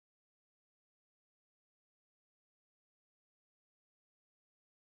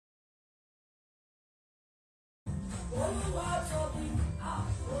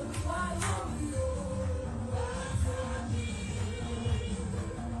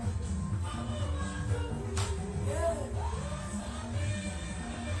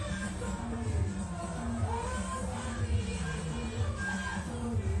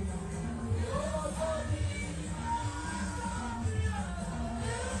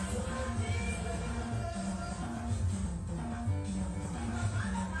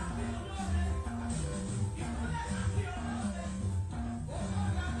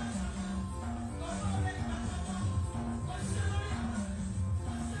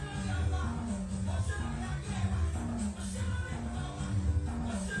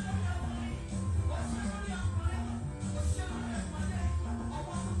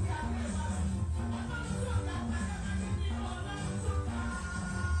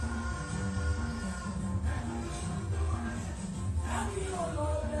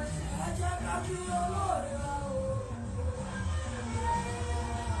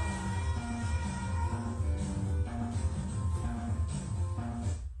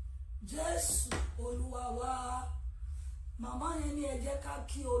Màmá yẹn ní ẹ jẹ́ ká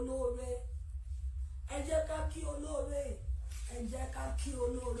kí olóore, ẹ jẹ́ ká kí olóore, ẹ jẹ́ ká kí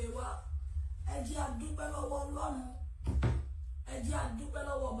olóore wa, ẹ jẹ́ a dúpẹ́ lọ́wọ́ Ọlọ́run, ẹ jẹ́ a dúpẹ́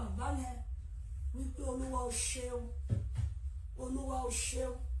lọ́wọ́ bàbá yẹn wípé Olúwa ó ṣeun, Olúwa ó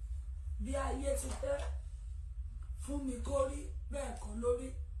ṣeun, bí ayé ti fẹ́ fún mi kó rí bẹ́ẹ̀ kọ́ lórí.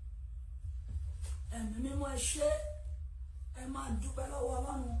 Ẹ̀mí mímọ́ ẹ ṣé, ẹ máa dúpẹ́ lọ́wọ́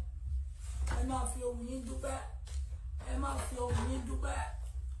Ọlọ́run, ẹ máa fi ohùn yín dúpẹ́, ẹ máa fi ohùn yín dúpẹ́,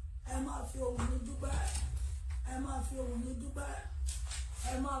 ẹ máa fi ohùn yín dúpẹ́, ẹ máa fi ohùn yín dúpẹ́,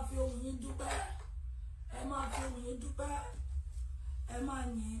 ẹ máa fi ohùn yín dúpẹ́, ẹ máa fi ohùn yín dúpẹ́, ẹ máa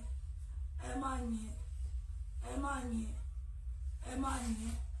yìn, ẹ máa yìn, ẹ máa yìn, ẹ máa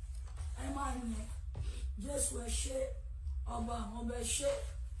yìn, ẹ máa yìn. Jésù ẹ ṣé, ọba àwọn ọba ẹ ṣé,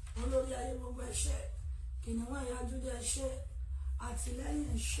 olórí ayé gbogbo ẹ ṣé, kìnìún ẹ̀yà Júdà ẹ ṣé, àtìlẹ́yìn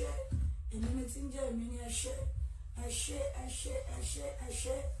ẹ ṣé, èmi ni tí ń jẹ́ èmi ni ẹ ṣé, ẹ ṣé, ẹ ṣé, ẹ ṣé, ẹ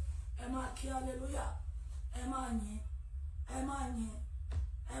ṣé. Ẹ máa kí hallelujah, ẹ máa yìn, ẹ máa yìn,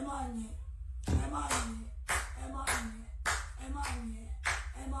 ẹ máa yìn, ẹ máa yìn, ẹ máa yìn, ẹ máa yìn,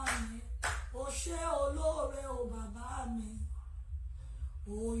 ẹ máa yìn. O ṣé olóore o bàbá mi,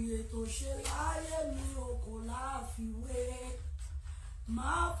 òye tó ṣe láyé mi o kò láfiwé,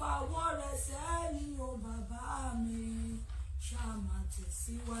 máa fàwọ́ rẹ̀ sẹ́yìn o bàbá mi, ṣáà máa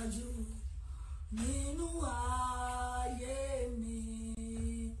tẹ̀síwájú nínú ayé mi.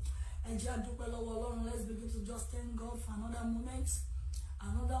 Ẹ jẹ́ a dúpẹ́ lọ́wọ́ Ọlọ́run. Let's begin to just thank God for another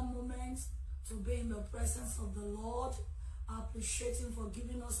moment to be in the presence of the Lord. I appreciate Him for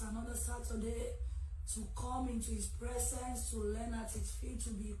giving us another Saturday to come into His presence, to learn at His feet,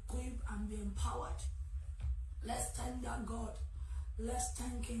 to be equipped and be empowered. Let's thank that God. Let's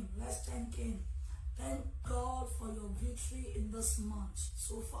thank Him. Let's thank Him. Thank God for your victory in this month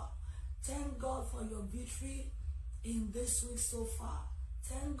so far. Thank God for your victory in this week so far.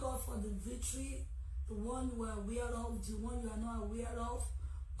 Thank God for the victory, the one you are aware of, the one you are not aware of.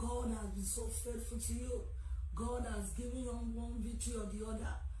 God has been so faithful to you. God has given you one victory or the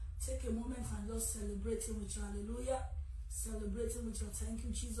other. Take a moment and just celebrate Him with your hallelujah. Celebrate Him with your thank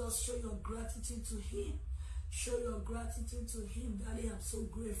you, Jesus. Show your gratitude to Him. Show your gratitude to Him. Daddy, I'm so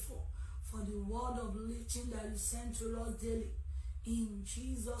grateful for the word of lifting that you send to us daily. In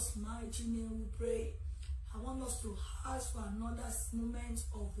Jesus' mighty name we pray. I want us to ask for another moment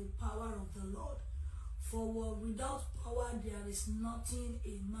of the power of the Lord. For without power there is nothing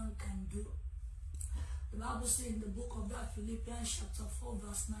a man can do. The Bible says in the book of that Philippians chapter 4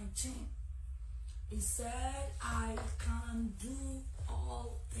 verse 19, it said, I can do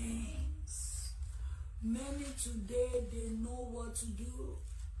all things. Many today, they know what to do.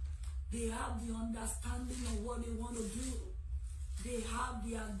 They have the understanding of what they want to do. They have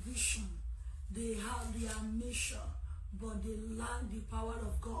their vision. They have their mission. But they lack the power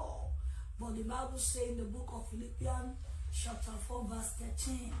of God. But the Bible says in the book of Philippians chapter 4 verse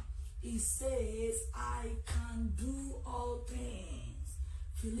 13, it says, I can do all things.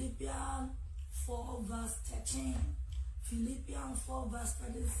 Philippians 4 verse 13. Philippians 4 verse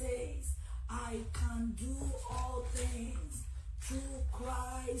 13 says, I can do all things through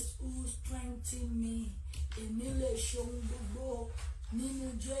Christ who strengthens me. Èmi lè ṣe ohun gbogbo nínú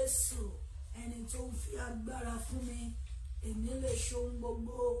Jésù ẹni tó ń fi agbára fún mi. Èmi lè ṣe ohun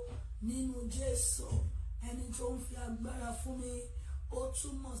gbogbo nínú Jésù ẹni tó ń fi agbára fún mi. Ó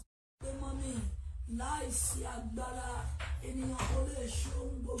túmọ̀ sí pé mọ́mì láìsí agbára ènìyàn kò lè ṣe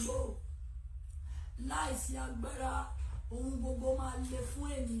ohun gbogbo. Láìsí agbára ohun gbogbo máa le fún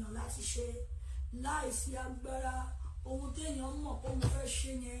ènìyàn láti ṣe. Láìsí agbára ohun téèyàn mọ̀ pé mo fẹ́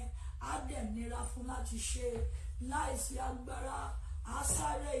ṣe yẹn á dẹ̀ nira fún láti ṣe. Láìsí agbára á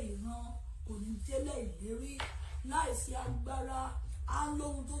sáré ìran kò ní délé ìlérí. Láìsí agbára á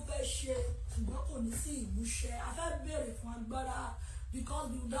lóhun tó fẹ́ ṣe ṣùgbọ́n kò ní sí ìmúṣẹ. A fẹ́ béèrè fún agbára,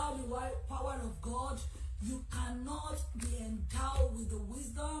 because without the power of God you cannot be endowed with the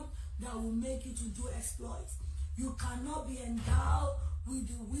wisdom that will make you to do exploits. You cannot be endowed with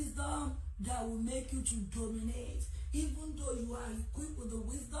the wisdom that will make you to dominate. Even though you are equipped with the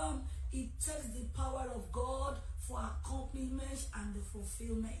wisdom, it takes the power of God for accomplishment and the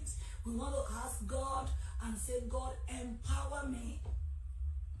fulfillment. We want to ask God and say, God, empower me.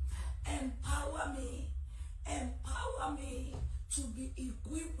 Empower me. Empower me to be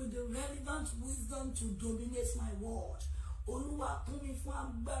equipped with the relevant wisdom to dominate my world. Olúwa kún mi fún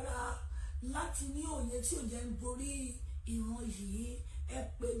agbára láti ní òye tí ò jẹ́ ń borí ìran yìí. Ẹ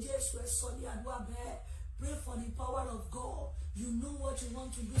pé Jésù, ẹ sọ ní àdúrà bẹ́ẹ̀. Pray for the power of God. You know what you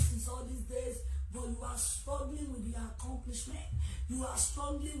want to do since all these days, but you are struggling with the accomplishment. You are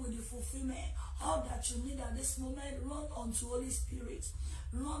struggling with the fulfillment. All that you need at this moment, run unto Holy Spirit.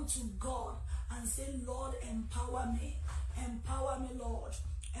 Run to God and say, Lord, empower me. Empower me, Lord.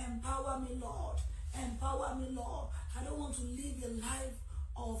 Empower me, Lord. Empower me, Lord. I don't want to live a life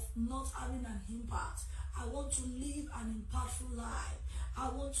of not having an impact. I want to live an impactful life. I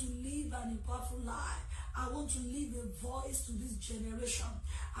want to live an impactful life. I want to leave a voice to this generation.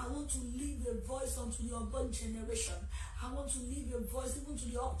 I want to leave a voice unto the unborn generation. I want to leave a voice even to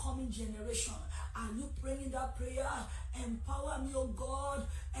the upcoming generation. Are you praying that prayer? Empower me, oh God.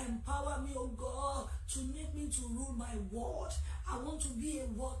 Empower me, oh God, to make me to rule my world. I want to be a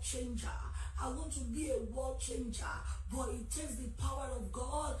world changer. I want to be a world changer. But it takes the power of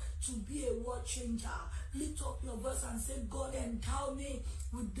God to be a world changer. Lift up your voice and say, God, endow me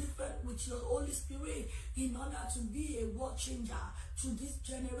with your Holy Spirit in order to be a world changer to this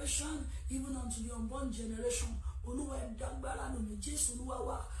generation, even unto the unborn generation.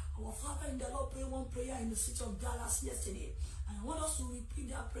 Our Father in the Lord prayed one prayer in the city of Dallas yesterday, and I want us to repeat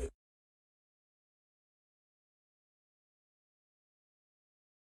that prayer.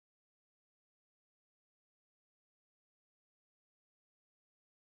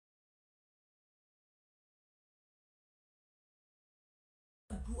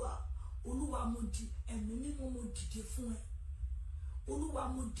 Olúwa mo di ẹ̀mí mímọ́ mo dìde fún ẹ. Olúwa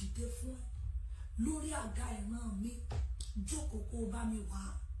mo dìde fún ẹ. Lórí àga ìran mi, jókòó kó bá mi wá.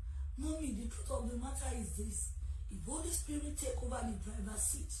 Mommy, the truth of the matter is this. If Holy Spirit take over the driver's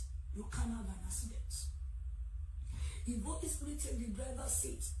seat, you can't have an accident. If Holy Spirit take the driver's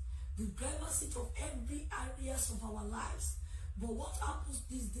seat of every areas of our lives. But what happens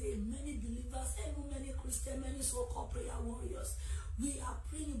this day, many believers, even many Christians, many so-called prayer warriors, we are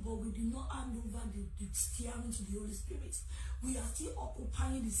praying, but we do not hand over the steering to the Holy Spirit. We are still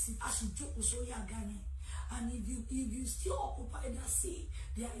occupying the seat as you joke with again. And if you still occupy that seat,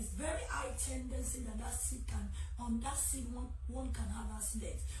 there is very high tendency that seat one can have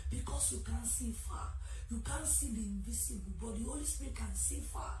accidents, because you can't see far. You can't see the invisible, but the Holy Spirit can see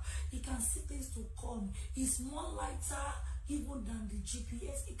far. He can see things to come. It's more lighter even than the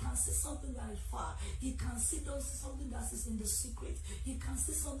GPS. He can see something that is far. He can see something that is in the secret. He can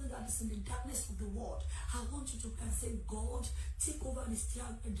see something that is in the darkness of the world. I want you to say, God, take over the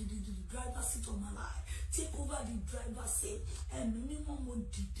driver's seat of my life. Take over the driver's seat. And minimum mo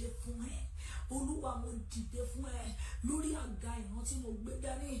dìde fún ẹ. Olúwa mo dìde fún ẹ. Lórí àga ìran tí mo gbé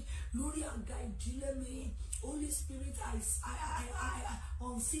dání. Lórí àga ìdílé mi. Holy Spirit, I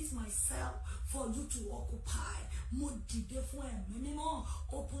unseat myself for you to occupy. Mo dìde fún ẹ. Minimum,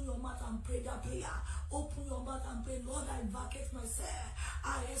 open your mouth and pray that prayer. Open your mouth and pray, Lord, I vacate myself.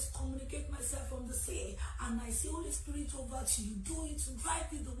 I excommunicate myself from the sea. And I say, Holy Spirit, over to you. Do it.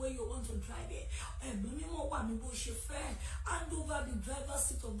 Drive it the way you want to drive it. Hand over the driver's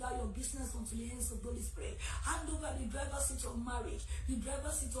seat of that your business unto the hands of the Holy Spirit. Hand over the driver's seat of marriage, the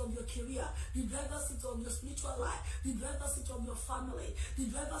driver's seat of your career, the driver's seat of your spiritual life, the driver's seat of your family, the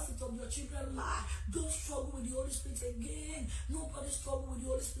driver's seat of your children's life. Don't struggle with the Holy Spirit again. Nobody struggle with the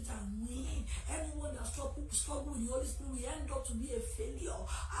Holy Spirit and win. Anyone that struggle with the Holy Spirit will end up to be a failure.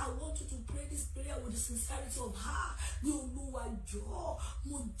 I want you to pray this prayer with the sincerity of heart. You know what joy.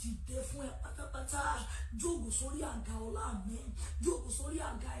 Jókòó sórí àga ọlá mi, jókòó sórí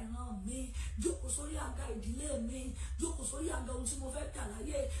àga ìran mi, jókòó sórí àga ìdílé mi, jókòó sórí àga ohun tí mo fẹ́ dà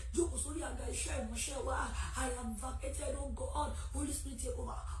láyé, jókòó sórí àga iṣẹ́ ìránṣẹ́ wa. I am vacated, oh God. Holy Spirit take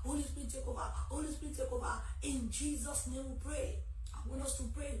over. Holy Spirit take over. Holy Spirit take over. In Jesus' name we pray. I want us to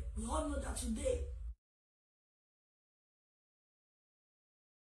pray. We all know that today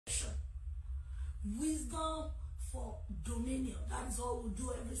wisdom for dominion. That is all we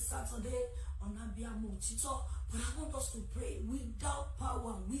do every Saturday on Abiyamo Otito. But I want us to pray. Without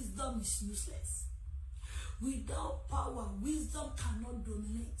power, wisdom is useless. Without power, wisdom cannot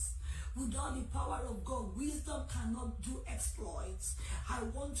dominate. Without the power of God, wisdom cannot do exploits. I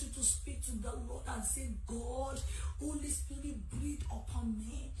want you to speak to the Lord and say, God, Holy Spirit, breathe upon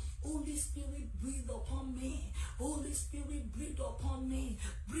me. Holy Spirit, breathe upon me. Holy Spirit, breathe upon me.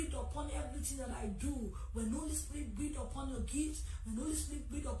 Breathe upon everything that I do. When Holy Spirit breathe upon your gifts, when Holy Spirit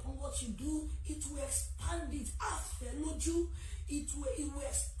breathe upon what you do, it will expand it. It will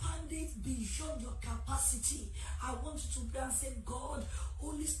expand it beyond your capacity. I want you to pray and say, God,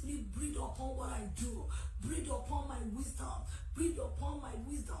 Holy Spirit, breathe upon what I do. Breathe upon my wisdom. Breathe upon my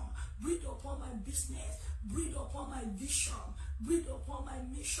wisdom. Breathe upon my business. Breathe upon my vision. Breathe upon my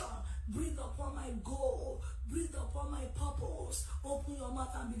mission. Breathe upon my goal. Breathe upon my purpose. Open your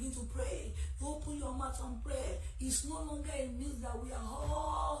mouth and begin to pray. Open your mouth and pray. It's no longer a news that we are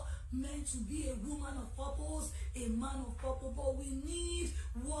all meant to be a woman of purpose, a man of purpose, but we need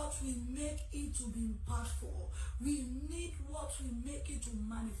what we make it to be impactful. We need what we make it to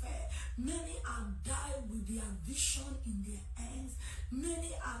manifest. Many have died with their vision in their hands.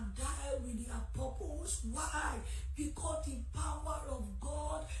 Many have died with their purpose. Why? Because the power of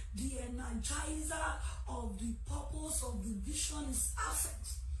God, the energizer of the purpose of the vision is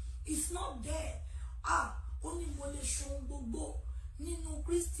absent. It's not there. Only one shon gbogbo nínú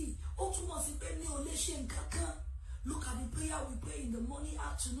Kristi. Ó túmọ̀ sí pé mi ò lè ṣe nǹkan kan. Look at the prayer we pray in the morning,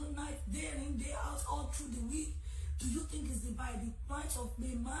 afternoon, night, day in, day out, all through the week. Do you think it's by the might of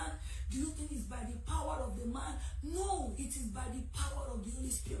the man? Do you think it's by the power of the man? No, it is by the power of the Holy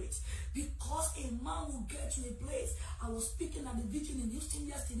Spirit. Because a man will get to a place. I was speaking at the vigil in Houston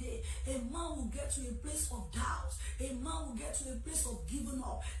yesterday. A man will get to a place of doubt. A man will get to a place of giving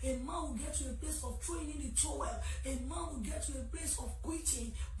up. A man will get to a place of throwing in the towel. A man will get to a place of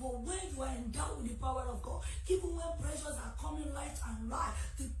quitting. But when you are endowed with the power of God, even when pressures are coming right and right,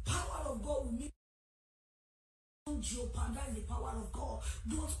 the power of God will make. Don't jeopardize the power of God.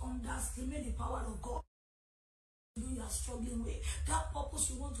 Don't underestimate the power of God. You are struggling with that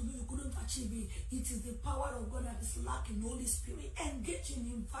purpose you want to do, you couldn't achieve it. It is the power of God that is lacking. Holy Spirit, engage him,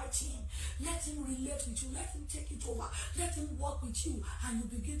 invite him, let him relate with you, let him take it over, let him work with you, and you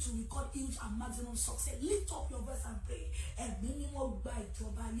begin to record huge and maximum success. Lift up your voice and pray.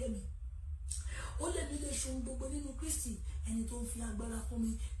 Ó lè mi lè ṣohun gbogbo nínú Kristi, ẹni tó ń fi agbára fún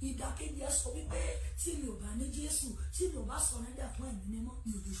mi. Ìdàkejì ẹ sọ wípé tí mi ò bá ní Jésù, tí mi ò bá surrender fún ẹ̀mí mímọ́,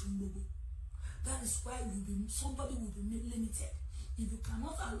 mi ò lè ṣohun gbogbo. That is why somebody will be limited. If you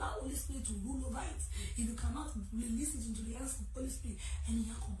cannot allow Holy Spirit to rule over it, if you cannot release it into the hands of Holy Spirit, and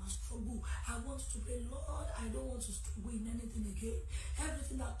you come and struggle. I want to pray, Lord, I don't want to struggle in anything again.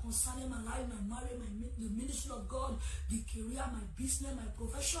 Everything that concerns my life, my marriage, the ministry of God, the career, my business, my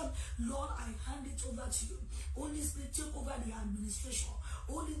profession, Lord, I hand it over to you. Holy Spirit, take over the administration.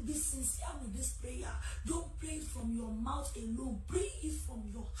 Only be sincere with this prayer. Don't pray it from your mouth alone. Pray it from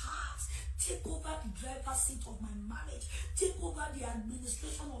your heart. Take over the driver's seat of my marriage. Take over the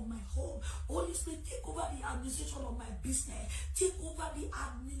administration of my home. Holy Spirit, take over the administration of my business. Take over the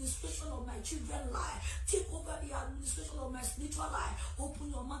administration of my children's life. Take over the administration of my spiritual life.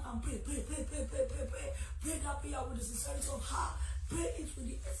 Open your mouth and pray. Pray, pray, pray, pray, pray, pray. Pray that prayer with the sincerity of heart. Pray it with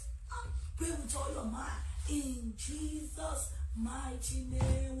the pray with all your mind. In Jesus' mighty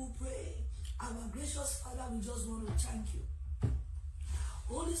name we pray. Our gracious Father, we just want to thank you.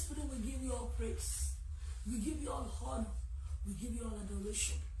 Holy Spirit, we give you all praise. We give you all honor. We give you all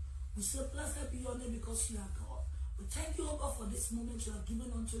adoration. We say, blessed be your name because you are God. We thank you, O God, for this moment you have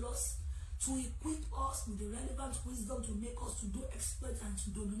given unto us to equip us with the relevant wisdom to make us to do exploit and to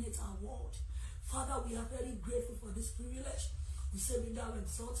dominate our world. Father, we are very grateful for this privilege. We say, be thou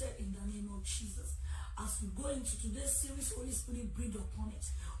exalted in the name of Jesus. As we go into today's series, Holy Spirit, breathe upon it.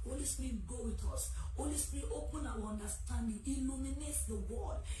 Holy Spirit, go with us. Holy Spirit, open our understanding, illuminate the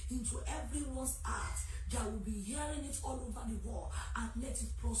word into everyone's heart that will be hearing it all over the world, and let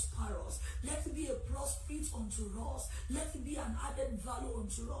it prosper us. Let it be a prosperity unto us. Let it be an added value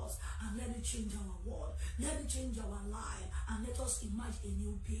unto us, and let it change our world. Let it change our life, and let us emerge a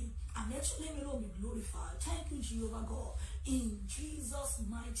new being, and let your name alone be glorified. Thank you, Jehovah God. In Jesus'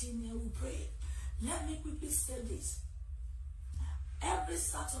 mighty name we pray. Let me quickly say this. Every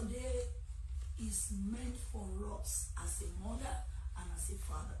Saturday is meant for us as a mother and as a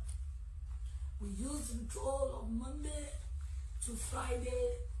father. We use the control of Monday to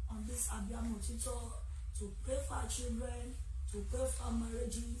Friday on this Abiyamo Otito to pray for our children, to pray for our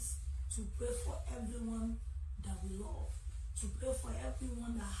marriages, to pray for everyone that we love, to pray for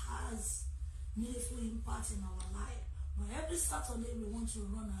everyone that has meaningful impact in our life. But every Saturday we want to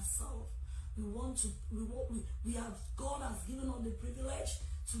run ourselves. God has given us the privilege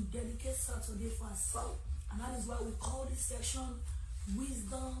to dedicate Saturday for ourselves. And that is why we call this section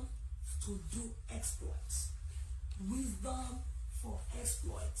Wisdom to do exploits. Wisdom for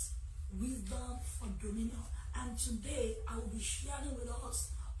exploits. Wisdom for dominion. And today I will be sharing with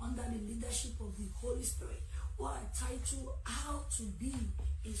us under the leadership of the Holy Spirit what I title How to Be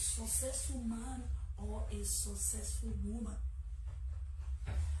a Successful Man or a Successful Woman.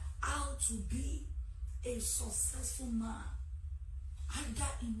 How to be a successful man.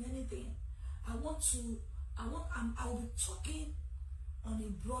 Either in anything. I will be talking on a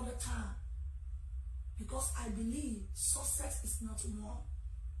broader term because I believe success is not one.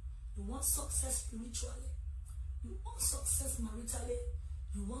 You want success spiritually, you want success maritally,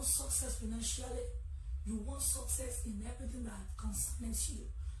 you want success financially, you want success in everything that concerns you.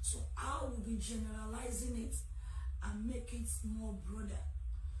 So I will be generalizing it and make it more broader.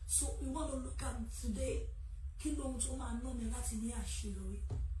 So we want to look at today.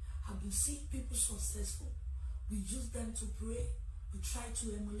 Have been seeing people successful. We use them to pray. We try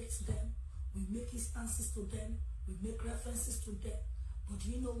to emulate them. We make instances to them. We make references to them. But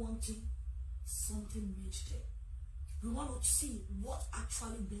you know one thing? Something made them. We want to see what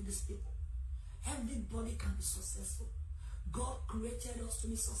actually made these people. Everybody can be successful. God created us to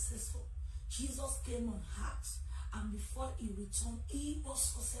be successful. Jesus came on earth, and before he returned, he was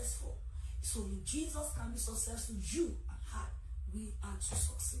successful. So if Jesus can be successful, you and I, we are to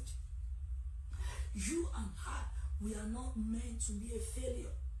succeed. You and I, we are not meant to be a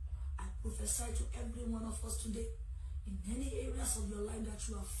failure. I prophesy to every one of us today, in any areas of your life that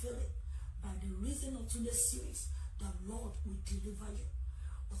you are failing, by the reason of today's series, the Lord will deliver you.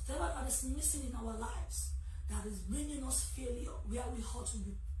 Whatever that is missing in our lives, that is bringing us failure, where we ought to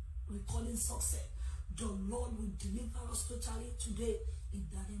be recalling success, the Lord will deliver us totally today in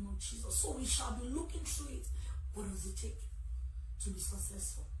the name of Jesus. So we shall be looking through it. What does it take to be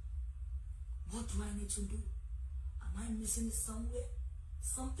successful? What do I need to do? Am I missing it somewhere?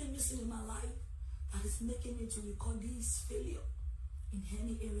 Something missing in my life that is making me to record this failure in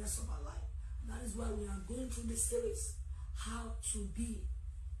any areas of our life. And that is why we are going through this series, How to Be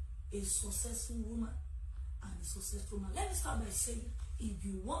a Successful Woman and a Successful Man. Let me start by saying, if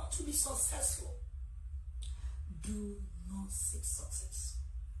you want to be successful, do not seek success.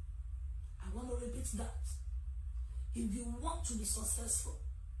 I want to repeat that. If you want to be successful,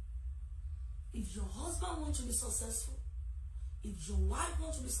 if your husband wants to be successful, if your wife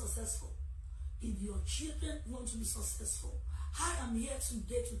wants to be successful, if your children want to be successful, I am here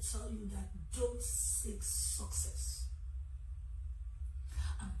today to tell you that don't seek success.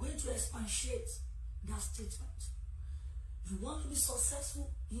 I'm going to expatiate that statement. You want to be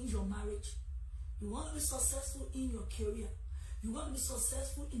successful in your marriage. You want to be successful in your career. You want to be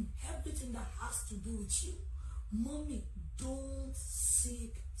successful in everything that has to do with you. Mommy, don't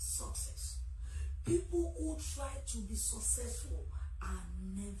seek success. People who try to be successful are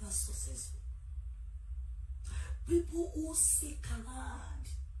never successful. People who seek around,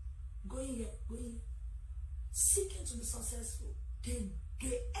 going here, seeking to be successful, they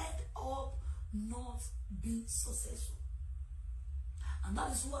end up not being successful. And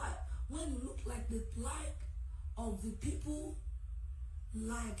that is why when you look like the plight of the people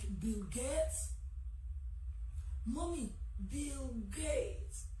like Bill Gates, Mommy, Bill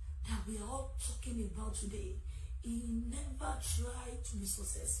Gates, that we are all talking about today, he never tried to be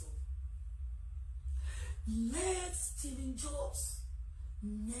successful. Let Stephen Jobs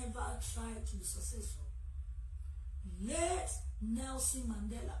never tried to be successful. Let Nelson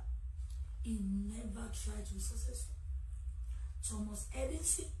Mandela, he never tried to be successful. Thomas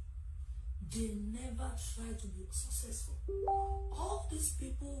Edison, they never tried to be successful. All these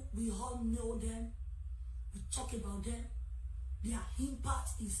people, we all know them, we talk about them, their impact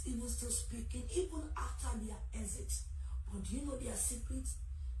is even still speaking, even after their exit. But do you know their secret?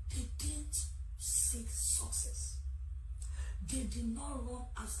 They didn't seek success. They did not run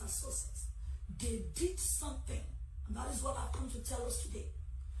after success. They did something, and that is what I've come to tell us today.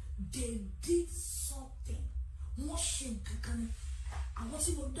 They did something. Washing kakani. I want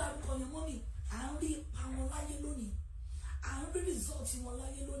to go down on your money. I only pamolaye loni. I only result in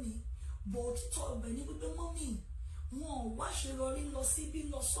walaye loni. But talk by the mommy. One wash your rolling loss,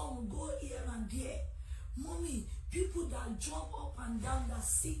 loss song, go here and there. Mommy, people that jump up and down that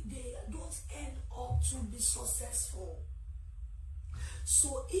sit there don't end up to be successful.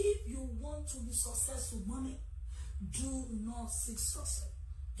 So if you want to be successful, mommy, do not seek success.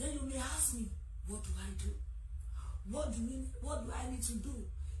 Then you may ask me, what do I do? What do I need to do?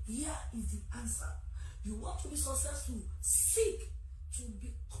 Here is the answer. You want to be successful, seek to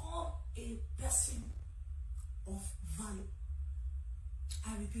become a person of value.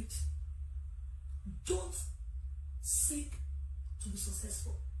 I repeat, don't seek to be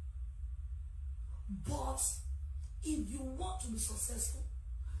successful. But if you want to be successful,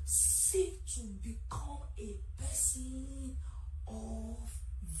 seek to become a person of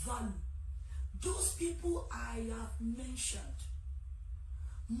value. Those people I have mentioned,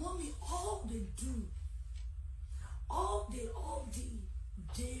 mommy, all they did,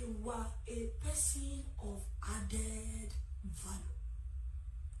 they were a person of added value.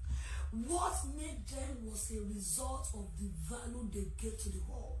 What made them was a result of the value they gave to the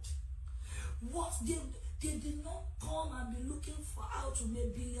world. What they did not come and be looking for how to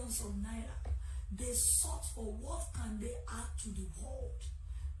make billions of naira. They sought for what can they add to the world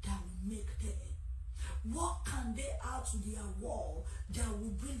that will make them. What can they add to their world that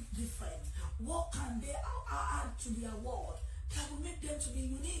will bring difference? What can they add to their world that will make them to be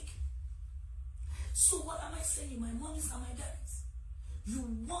unique? So what am I saying, my mommies and my daddies? You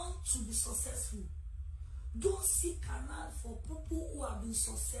want to be successful. Don't seek around for people who have been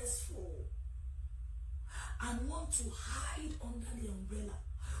successful and want to hide under the umbrella.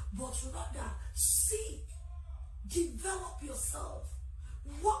 But rather, seek, develop yourself,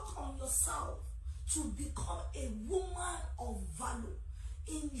 work on yourself to become a woman of value.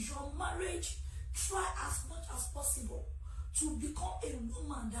 In your marriage, try as much as possible to become a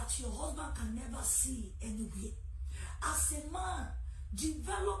woman that your husband can never see anywhere. As a man,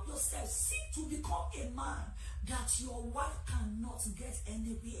 develop yourself. Seek to become a man that your wife cannot get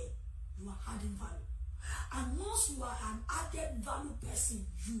anywhere. You are adding value. And once you are an added value person,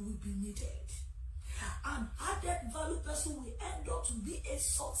 you will be needed. An added value person will end up to be a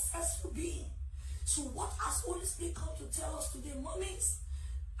successful being. So what has Holy Spirit come to tell us today, mommies?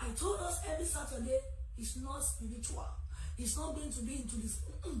 I told us every Saturday, it's not spiritual. It's not going to be into this.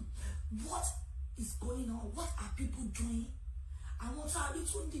 What is going on? What are people doing? I want to have it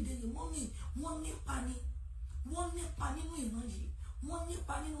one day, mommy, one pani no energy. Wọ́n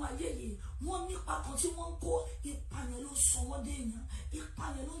nípa nínú ayé yìí, wọ́n nípa kan tí wọ́n ń kó ipa yẹn ló sọ wọ́n dé èèyàn, ipa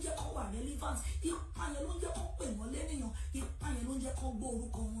yẹn ló ń jẹ́ kó wà relevant, ipa yẹn ló ń jẹ́ kó pè wọ́n lẹ́nìyàn, ipa yẹn ló ń jẹ́ kó gbọ́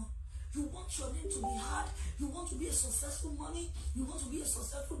orúkọ wọn. You want your name to be heard, you want to be a successful mommy, you want to be a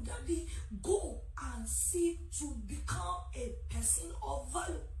successful daddy, go and seek to become a person of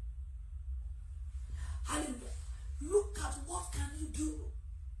value. Hallelujah. Look at what can you do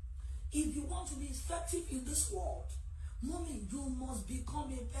if you want to be effective in this world. Mommy, you must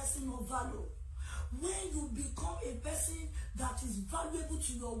become a person of value. When you become a person that is valuable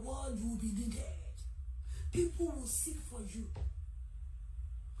to your world, you will be needed. People will seek for you.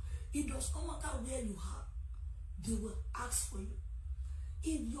 It does not matter where you are, they will ask for you.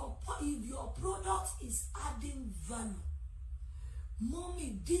 If your product is adding value,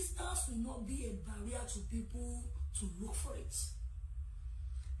 mommy, distance will not be a barrier to people to look for it.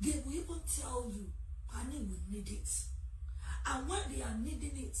 They will even tell you, honey, we need it. And when they are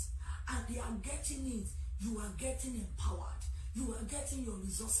needing it and they are getting it, you are getting empowered. You are getting your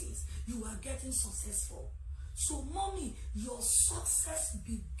resources. You are getting successful. So, mommy, your success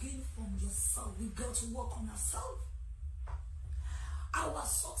begins from yourself. We got to work on ourselves. Our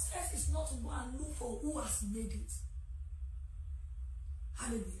success is not to go and look for who has made it.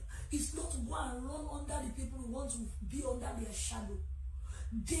 Hallelujah. It's not to go and run under the people who want to be under their shadow.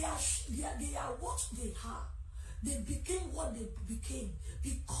 They are what they are. They became what they became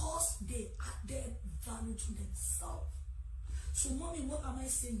because they added value to themselves. So, mommy, what am I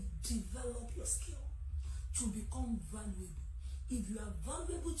saying? Develop your skill to become valuable. If you are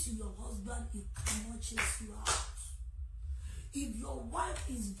valuable to your husband, he cannot chase you out. If your wife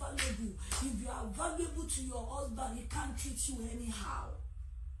is valuable, if you are valuable to your husband, he can't treat you anyhow.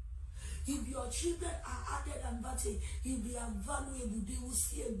 If your children are added advantage, if they are valuable, they will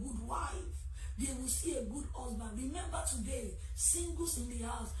see a good wife. They will see a good husband. Remember today, singles in the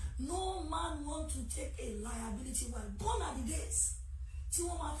house, no man wants to take a liability wife. Gone are the days.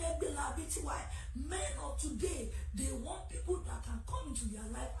 Men of today, they want people that can come into their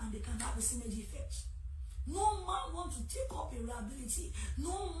life and they can have a synergy effect. No man wants to take up a liability.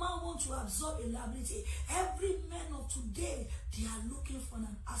 No man wants to absorb a liability. Every man of today, they are looking for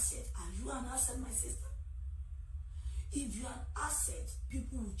an asset. Are you an asset, my sister? If you are an asset,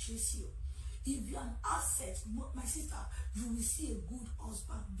 people will chase you. If you are an asset, my sister, you will see a good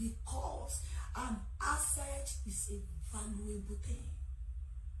husband because an asset is a valuable thing.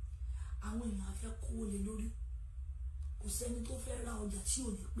 And when you have a call in lórí, kò sẹ́ni tó fẹ́ ra ọjà tí ò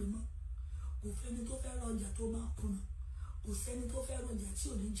ní pé mọ́, kò sẹ́ni tó fẹ́ ra ọjà tó máa kùnà, kò sẹ́ni tó fẹ́ ra ọjà tí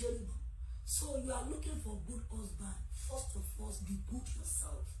ò ní jèrè mọ́. So you are looking for a good husband. First of all, be good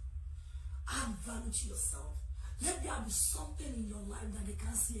yourself. Add value to yourself. Let there be something in your life that they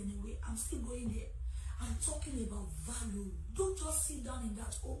can't see anyway. I'm still going there. I'm talking about value. Don't just sit down in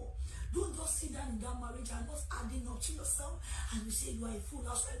that hole. Don't just sit down in that marriage and just adding up to yourself and you say you are a fool.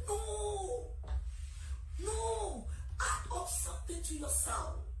 I say, no. No. Add up something to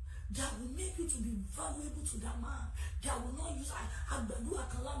yourself that will make you to be valuable to that man. That will not use Agbadu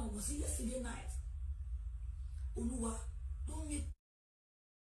Akalama was yesterday night. Oluwa, don't make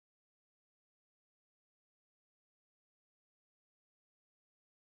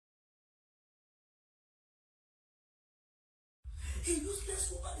a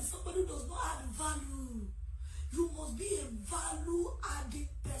useless woman is somebody who does not add value. You must be a value-adding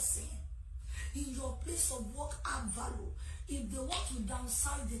person. In your place of work, add value. If they want to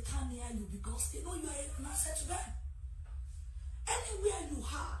downsize, they can't hear you because they know you are an asset to them. Anywhere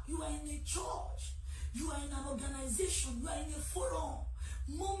you are in a church, you are in an organization, you are in a forum.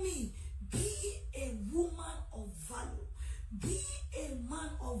 Mommy, be a woman of value. Be a man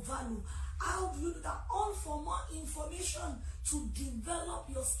of value. How do you do that? All for more information to develop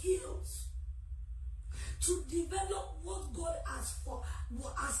your skills. To develop what God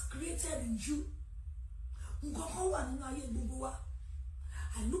has created in you. I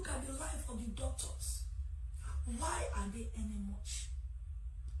look at the life of the doctors. Why are they earning much?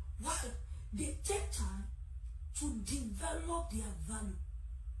 Why? They take time to develop their value.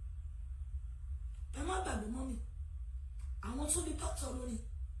 Remember, mommy, I want to be doctor only.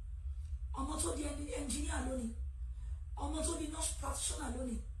 I want to be engineer only. I want to be nurse practitioner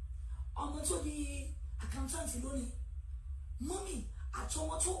only. I want to be accountant only. Mommy, I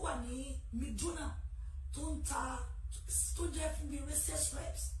want to be Miduna. Don't be research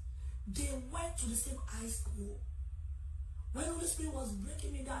reps. They went to the same high school. When Holy Spirit was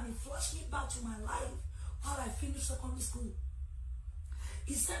breaking me down, he flashed me back to my life while I finished secondary school.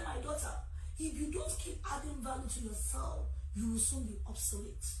 He said, my daughter, if you don't keep adding value to yourself, you will soon be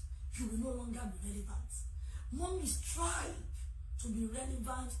obsolete. You will no longer be relevant. Mommy, strive to be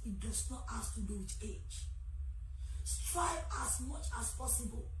relevant. It does not have to do with age. Strive as much as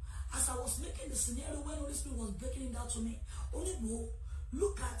possible. As I was making the scenario when Holy Spirit was breaking it down to me, only go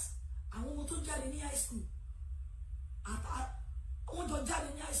look at I want to join in high school. I want to join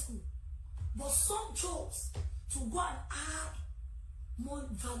in high school. But some chose to go and add more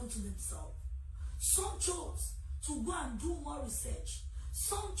value to themselves. Some chose to go and do more research.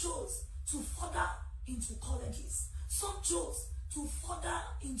 Some chose to further into colleges. Some chose to further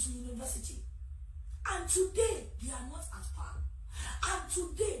into university. And today, they are not as far. And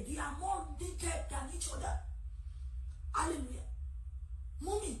today, they are more naked than each other. Hallelujah.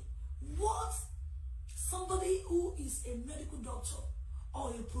 Mommy, what somebody who is a medical doctor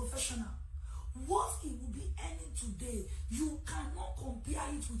or a professional, what he will be earning today, you cannot compare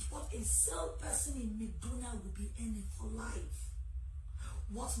it with what a salesperson in McDonald's will be earning for life.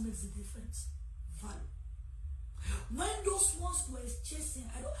 What makes the difference? Value. When those ones were chasing,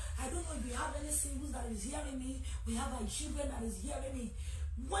 I don't know if we have any singles that is hearing me, we have our children that is hearing me.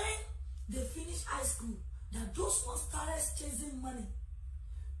 When they finished high school, that those ones started chasing money.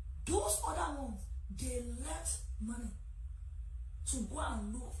 Those other ones, they left money to go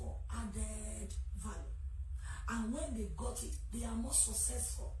and look for added value. And when they got it, they are more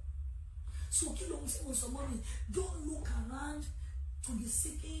successful. So, don't look around to be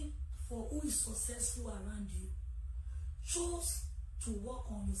seeking for who is successful around you. Choose to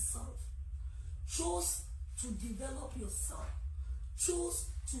work on yourself. Choose to develop yourself. Choose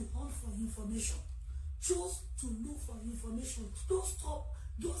to hunt for information. Choose to look for information.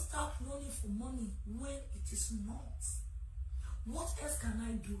 Don't start running for money when it is not. What else can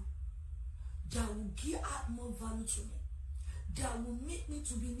I do that will add more value to me? That will make me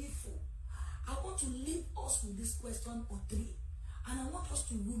to be needful? I want to leave us with this question or three. And I want us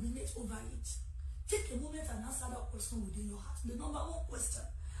to ruminate over it. Take a moment and answer that question within your heart. The number one question,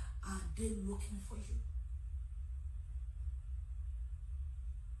 are they looking for you?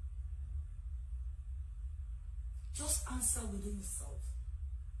 Just answer within yourself.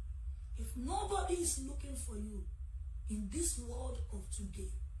 If nobody is looking for you in this world of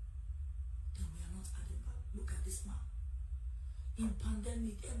today, then we are not adding value. Look at this man. In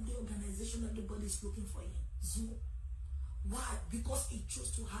pandemic, every organization, everybody is looking for him. Zoom. Why? Because he chose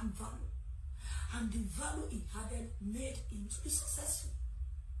to add value. And the value he added made him to be successful.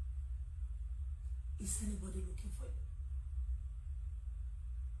 Is anybody looking for you?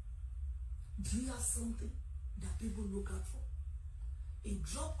 Do you have something that people look out for? A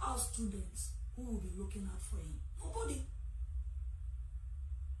dropout student who will be looking out for him? Nobody.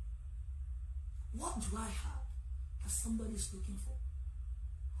 What do I have that somebody is looking for?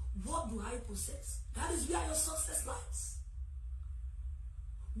 What do I possess? That is where your success lies.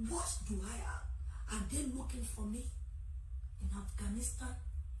 What do I have? Are they looking for me in Afghanistan,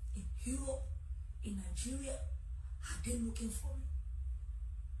 in Europe, in Nigeria? Are they looking for me?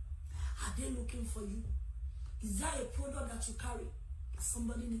 Are they looking for you? Is there a product that you carry that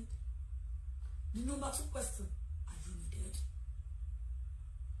somebody needs? The number 2 question, are you needed?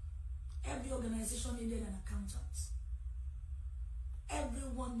 Every organization needed an accountant.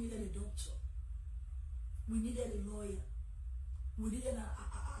 Everyone needed a doctor. We needed a lawyer. We needed an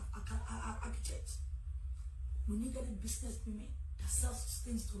architect. We needed a businesswoman that sells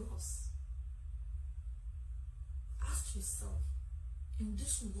things to us. Ask yourself, in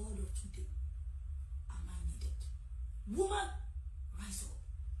this world of today, am I needed? Woman, rise up.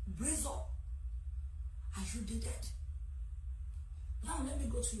 Brace up. Are you needed? Now let me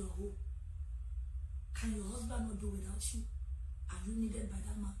go to your home. Can your husband not do without you? Are you needed by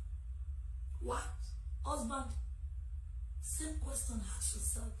that man? What? Husband, same question, ask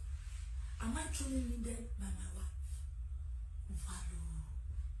yourself. Am I truly needed by my wife? Value.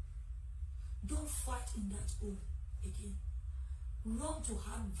 Don't fight in that home again. Run to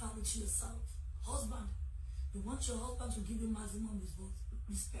add value to yourself. Husband, you want your husband to give you maximum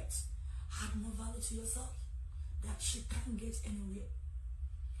respect. Add more value to yourself that she can't get anywhere.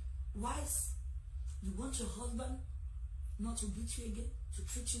 Wives, you want your husband not to beat you again, to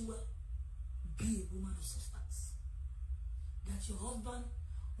treat you well. Be a woman of substance. That your husband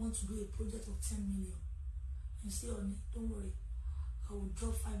wants to do a project of 10 million. And you say, honey, don't worry, I will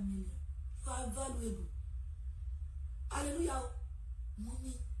drop 5 million. You are valuable. Hallelujah.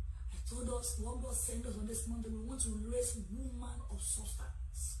 Mommy, I told us what God sent us on this Monday. We want to raise woman of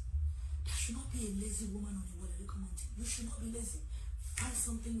substance. There should not be a lazy woman on the world. You should not be lazy. Find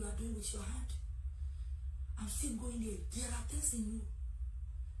something you are doing with your hand. I'm still going there. There are things in you.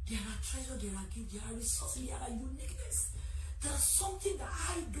 There are treasure, there are gifts, there are resources, there are uniqueness. There's something that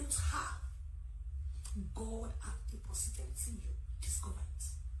I don't have. God has deposited it in you. Discover it.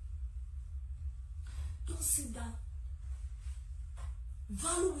 Don't sit down.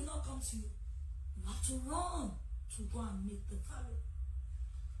 Value will not come to you. You have to run to go and meet the value.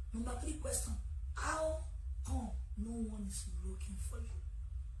 Number 3 question. How come no one is looking for you?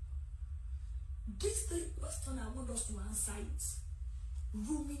 These 3 questions, I want us to answer it.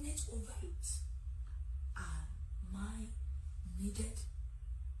 Ruminate over it. Am I needed?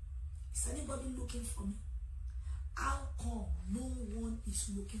 Is anybody looking for me? How come no one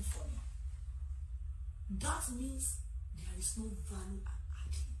is looking for me? That means there is no value I'm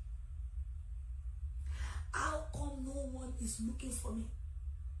adding. How come no one is looking for me?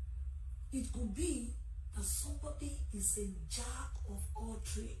 It could be that somebody is a jack of all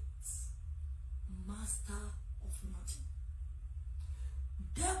trades, master of nothing.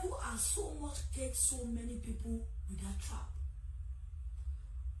 Devil has so much kept so many people with that trap.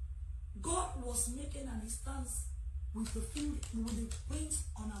 God was making an instance with the print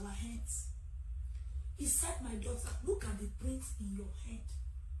on our hands. He said, my daughter, look at the print in your hand.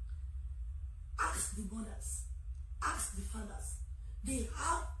 Ask the mothers, ask the fathers. They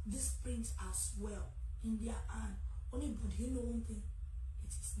have this print as well in their hand. Only but you know one thing, it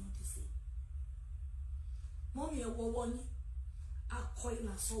is not the same. Mommy, a coil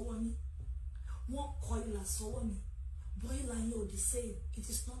so one coil so one boil and you the same. It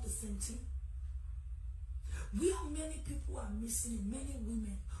is not the same thing. We have many people are missing, many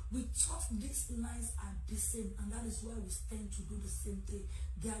women. We thought these lines are the same, and that is why we tend to do the same thing.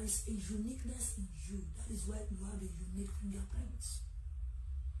 There is a uniqueness in you. That is why you have a unique fingerprint.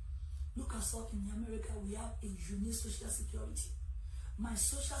 Look at us in America, we have a unique social security. My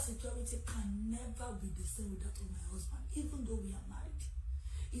social security can never be the same with that of my husband, even though we are married.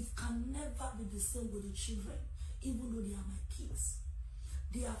 It can never be the same with the children, even though they are my kids.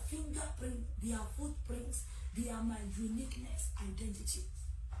 Their fingerprint, their footprints, they are my uniqueness, identity.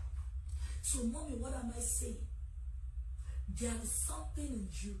 So, mommy, what am I saying? There is something in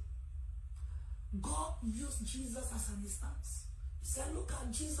you. God used Jesus as an instance. He said, look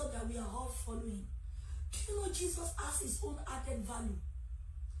at Jesus that we are all following. Do you know Jesus has his own added value?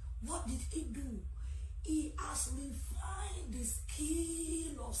 What did he do? He has refined the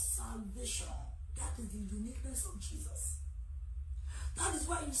skill of salvation. That is the uniqueness of Jesus. That is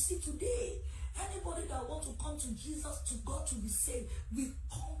why you see today, anybody that wants to come to Jesus, to God to be saved, will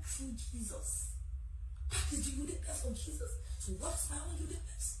come through Jesus. That is the uniqueness of Jesus. So what is my own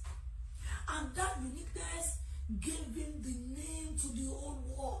uniqueness? And that uniqueness gave him the name to the whole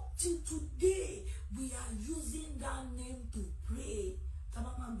world. Till today, we are using that name to pray. That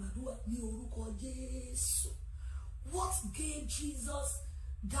Jesus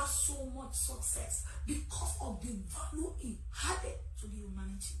got so much success because of the value he added to the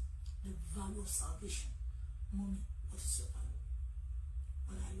humanity. The value of salvation. Mommy, what is your value?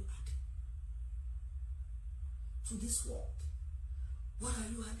 What are you adding to this world? What are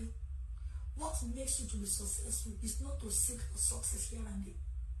you adding? What makes you to be successful is not to seek for success here and there,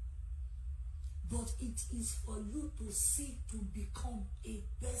 but it is for you to seek to become a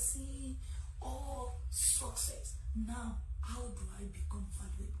person of success. Now, how do I become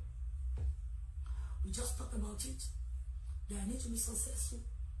valuable? We just talked about it. That I need to be successful.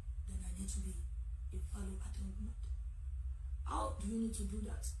 Then I need to be a value-adding woman. How do you need to do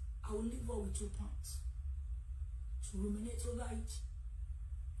that? I will leave out with 2 points to ruminate over it,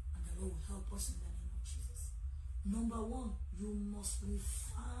 and the Lord will help us in the name of Jesus. Number 1, you must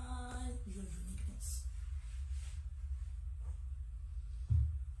refine your uniqueness.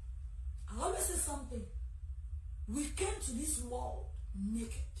 I always say something. We came to this world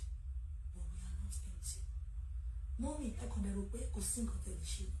naked, but we are not empty. Mommy,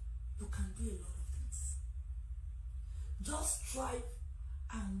 you can do a lot of things. Just strive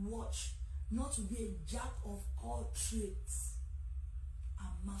and watch not to be a jack of all trades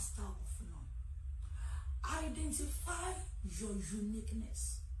and master of none. Identify your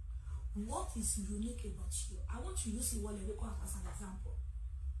uniqueness. What is unique about you? I want to use it as an example.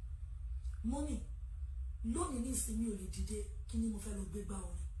 Mommy, long in this me only today, I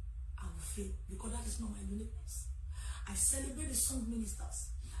will fail because that is not my uniqueness. I celebrate the song ministers.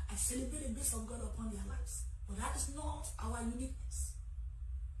 I celebrate the grace of God upon their lives. But that is not our uniqueness.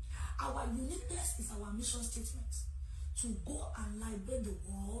 Our uniqueness is our mission statement. To go and liberate the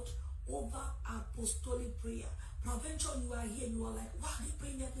world over apostolic prayer. Prevention, you are here, you are like, wow, they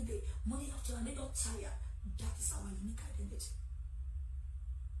praying every day, morning after, and they don't tire. That is our unique identity.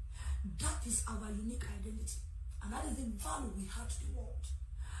 That is our unique identity. And that is the value we have to the world.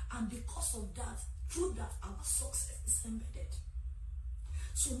 And because of that, through that, our success is embedded.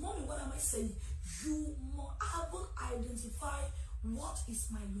 So, mommy, what am I saying? You must identify what is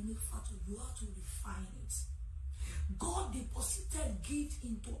my unique factor. You have to refine it. God deposited gift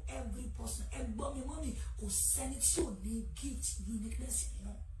into every person. And mommy, need gift, uniqueness.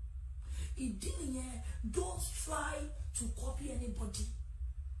 It didn't. Don't try to copy anybody.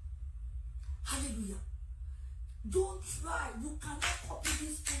 Hallelujah. Don't try. You cannot copy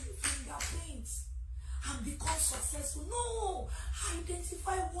these fingerprints and become successful. No.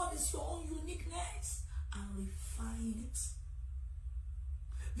 Identify what is your own uniqueness and refine it.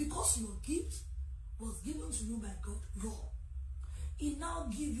 Because your gift was given to you by God raw. He now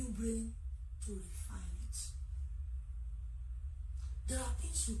gives you brain to refine it. There are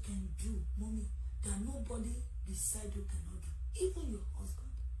things you can do, mommy, that nobody beside you cannot do. Even your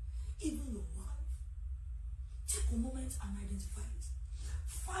husband, even your wife. Take a moment and identify it.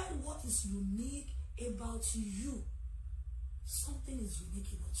 Find what is unique about you. Something is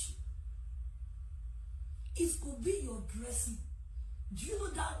unique about you. It could be your dressing. Do you know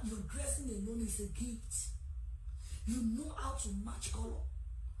that your dressing alone is a gift? You know how to match color.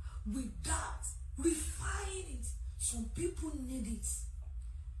 With that, refine it. Some people need it.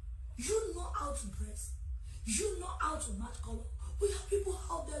 You know how to dress. You know how to match color. We have people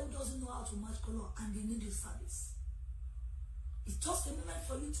out there who doesn't know how to match color and they need your service. It's just a moment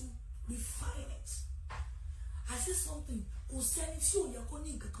for you to refine it. I say something.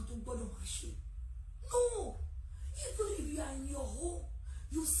 No. Even if you are in your home,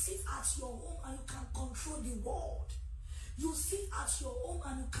 you sit at your home and you can control the world. You sit at your home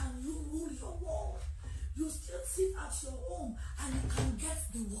and you rule your world. You still sit at your home and you can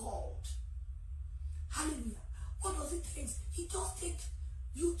get the world. Hallelujah. What does it take? It just takes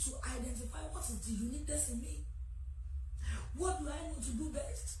you to identify what is the uniqueness in me. What do I know to do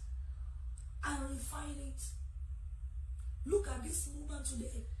best? And refine it. Look at this woman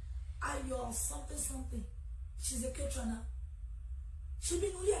today. Ayo something. She's a caterer. She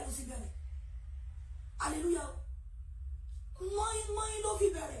been only a Lucibere. Hallelujah. My love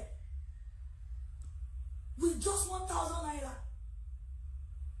you better. With just 1,000 naira.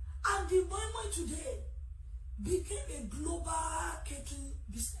 And the moment today became a global catering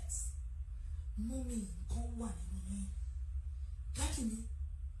business. Mommy, come one in me. Daddy,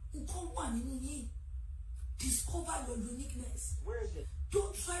 come one in me. Discover your uniqueness. Where is it?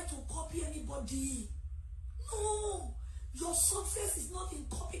 Don't try to copy anybody. No. Your success is not in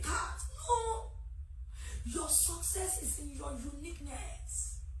copycat. No. Your success is in your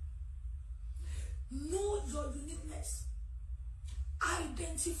uniqueness. Know your uniqueness.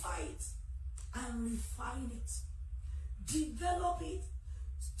 Identify it and refine it. Develop it.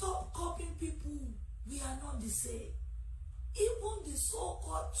 Stop copying people. We are not the same. Even the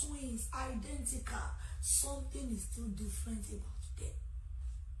so-called twins, identical, something is still different about them.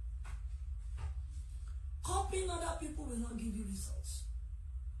 Copying other people will not give you results.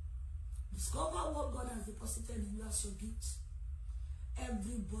 Discover what God has deposited in you as your gift.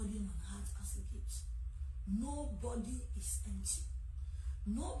 Everybody on earth has a gift. Nobody is empty.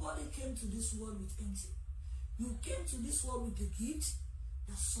 Nobody came to this world with empty. You came to this world with a gift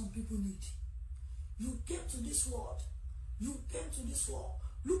that some people need. You came to this world. You came to this world.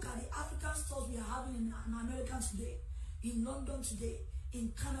 Look at the African stores we are having in America today, in London today,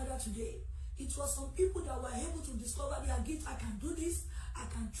 in Canada today. It was some people that were able to discover their gift. I can do this, I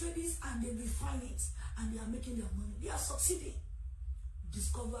can trade this, and they refine it, and they are making their money. They are succeeding.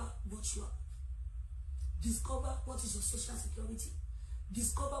 Discover what you are. Discover what is your social security.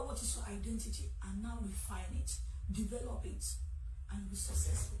 Discover what is your identity, and now refine it, develop it, and be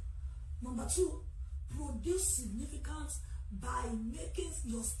successful. Number 2, produce significance by making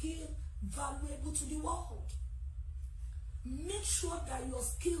your skill valuable to the world. Make sure that your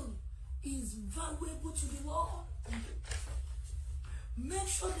skill is valuable to the world. Make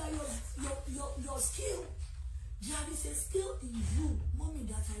sure that your skill, there is a skill in you, mommy,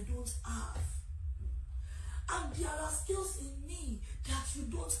 that I don't have. And there are skills in me that you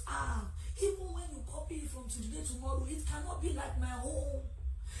don't have. Even when you copy it from today, tomorrow, it cannot be like my own.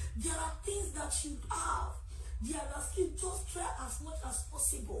 There are things that you have. There are skills. Just try as much as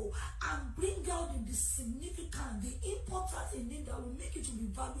possible and bring out the significant, the important in it that will make it to be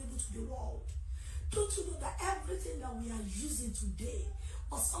valuable to the world. Don't you know that everything that we are using today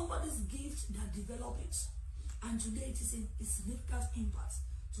was somebody's gift that developed it? And today it is a significant impact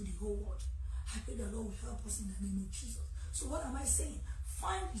to the whole world. I pray the Lord will help us in the name of Jesus. So what am I saying?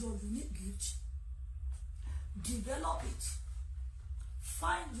 Find your unique gift. Develop it.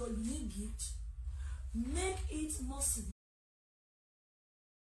 Find your unique gift. Make it more significant.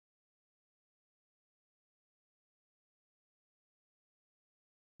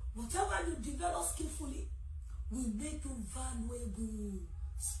 Whatever you develop skillfully will make you valuable.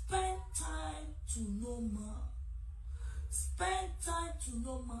 Spend time to know more. Spend time to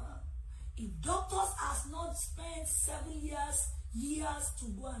know more. If doctors has not spent 7 years to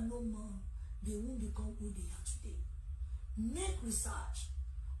go and know more, they won't become who they are today. Make research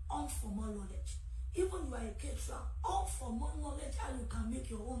on for more knowledge. Even you are a caterer, on for more knowledge how you can make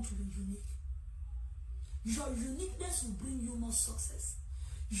your own to be unique. Your uniqueness will bring you more success.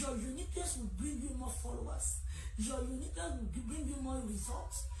 Your uniqueness will bring you more followers. Your uniqueness will bring you more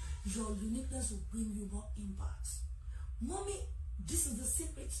results. Your uniqueness will bring you more impact. Mommy, this is the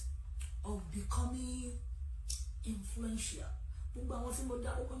secret of becoming influential.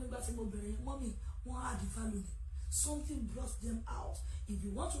 Mommy, something brought them out. If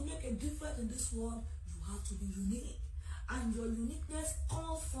you want to make a difference in this world, you have to be unique. And your uniqueness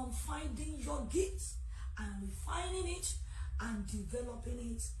comes from finding your gifts and refining it and developing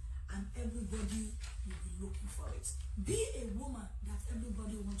it, and everybody will be looking for it. Be a woman that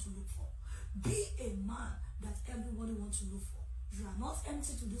everybody wants to look for. Be a man that everybody wants to look for. You are not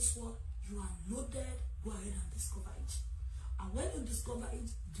empty to this world. You are loaded. Go ahead and discover it. And when you discover it,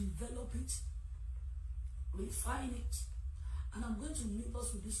 develop it, refine it. And I'm going to leave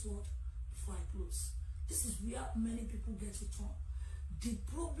us with this word before I close. This is where many people get it wrong. The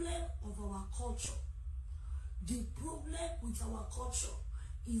problem of our culture, the problem with our culture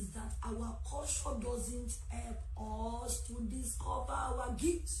is that our culture doesn't help us to discover our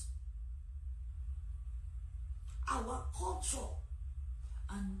gifts. Our culture,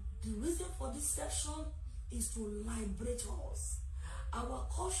 and the reason for this section is to liberate us. Our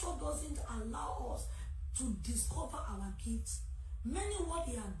culture doesn't allow us to discover our gifts. Many what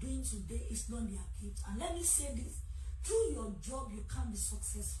they are doing today is not their gift. And let me say this, through your job you can be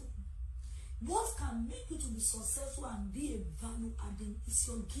successful. What can make you to be successful and be a value adding is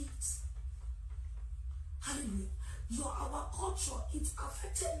your gift. Hallelujah. Our culture, it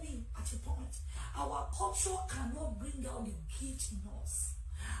affected me at a point. Our culture cannot bring out the gift in us.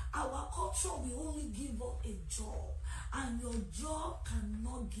 Our culture will only give up a job, and your job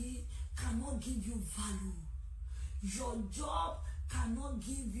cannot give you value. Your job cannot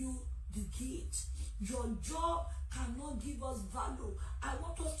give you the gift. Your job cannot give us value. I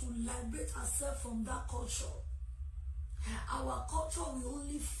want us to liberate ourselves from that culture. Our culture will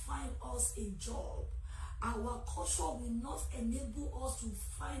only find us a job. Our culture will not enable us to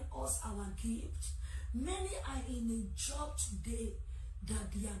find us our gift. Many are in a job today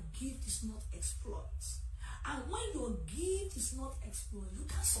that their gift is not exploited. And when your gift is not explored, you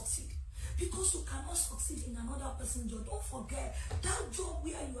can't succeed. Because you cannot succeed in another person's job. Don't forget, that job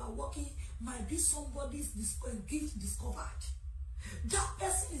where you are working might be somebody's gift discovered. That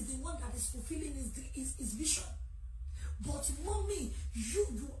person is the one that is fulfilling his vision. But mommy, you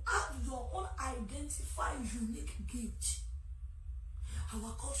have your own identified unique gift.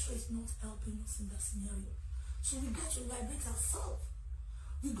 Our culture is not helping us in that scenario. So we got to liberate ourselves.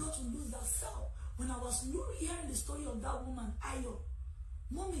 We got to lose ourselves. When I was hearing the story of that woman, Ayo,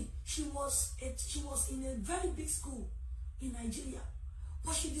 mommy, she was in a very big school in Nigeria.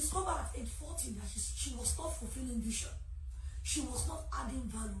 But she discovered at age 40 that she was not fulfilling vision. She was not adding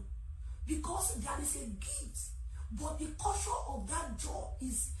value. Because there is a gift. But the culture of that job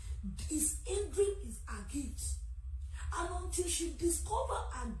is hindering her gift. And until she discovered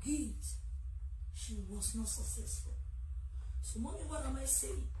her gift, she was not successful. So mommy, what am I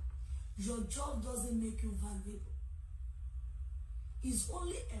saying? Your job doesn't make you valuable. It's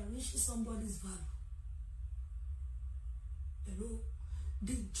only enriching somebody's value. Hello?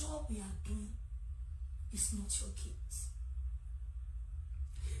 The job we are doing is not your gift.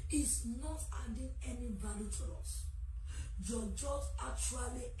 It's not adding any value to us. Your job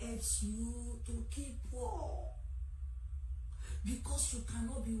actually helps you to keep poor. Because you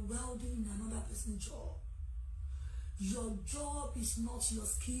cannot be wealthy in another person's job. Your job is not your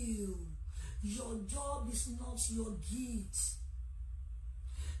skill. Your job is not your gift.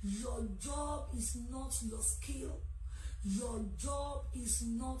 Your job is not your skill. Your job is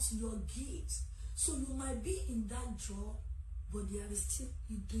not your gift. So you might be in that job, but there is still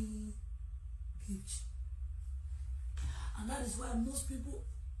hidden gift. And that is why most people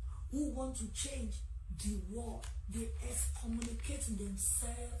who want to change the world, they excommunicate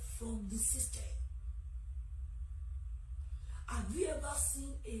themselves from the system. Have you ever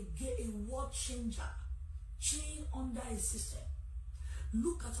seen a world changer chain under a system?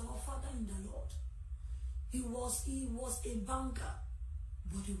 Look at our Father in the Lord. He was a banker,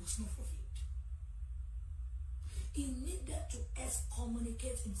 but he was not fulfilled. He needed to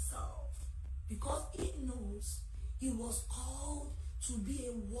excommunicate himself because he knows he was called to be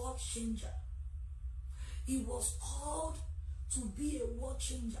a world changer. He was called to be a world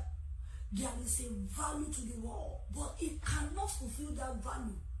changer. There is a value to the world, but he cannot fulfill that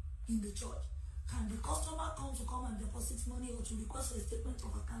value in the church. Can the customer come and deposit money or to request a statement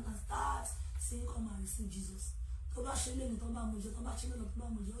of account and start saying, come and receive Jesus?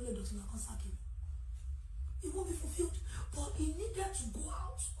 It won't be fulfilled. But he needed to go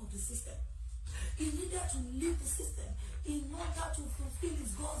out of the system. He needed to leave the system in order to fulfill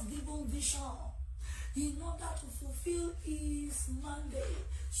his God's given vision. In order to fulfill his mandate.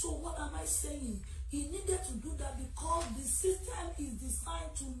 So what am I saying? He needed to do that because the system is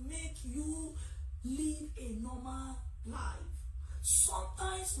designed to make you live a normal life.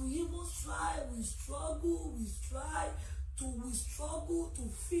 Sometimes we even struggle to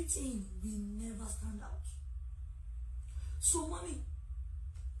fit in. We never stand out. So mommy,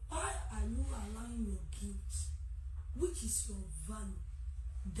 why are you allowing your gift, which is your value,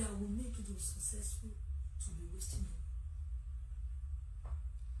 that will make you successful, to be wasting it?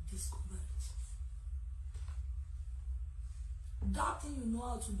 Discover it. That thing you know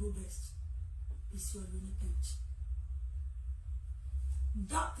how to do best is your unique gift.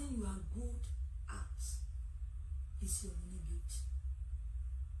 That thing you are good at is your unique gift.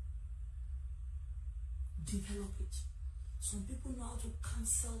 Develop it. Some people know how to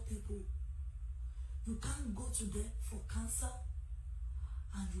counsel people. You can't go to them for counsel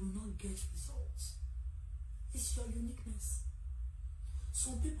and you will not get results. It's your uniqueness.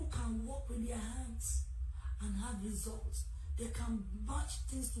 Some people can work with their hands and have results. They can match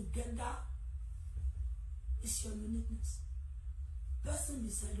things together. It's your uniqueness. Person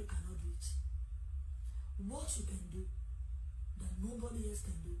beside you cannot do it. What you can do that nobody else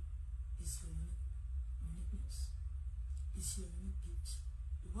can do is your uniqueness. It's your unique gift.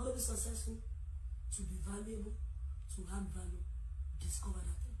 You want to be successful, to be valuable, to add value, discover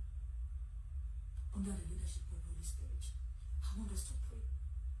that thing. Under the leadership of the Holy Spirit. I want us to pray.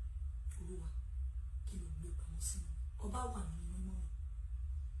 Olúwa, kí ló gbé pamọ́ sínú mi? Ọba wà nínú mímọ́ mi.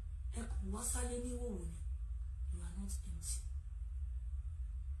 Ẹ kò wá sáyé ní ìwòwò ni. You are not empty.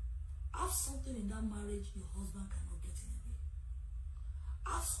 Have something in that marriage your husband cannot get anyway.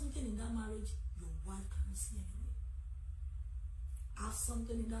 Have something in that marriage your wife cannot see anyway. Have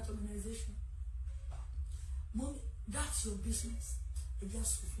something in that organization. Mommy, that's your business. It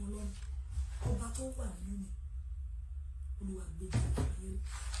just for long. Ọba tó wà nínú mi. Olúwa gbé jáde fún ayé.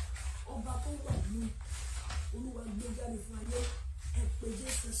 Ọba tó wà nínú mi. Olúwa gbé jáde fún ayé. Ẹ pé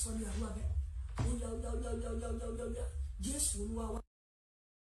Jésù sọ ní àdúrà bẹ́ẹ̀. Oya. Jésù Olúwa wa.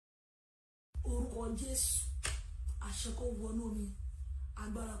 Orúkọ Jésù. Àṣẹ kó wọnú mi.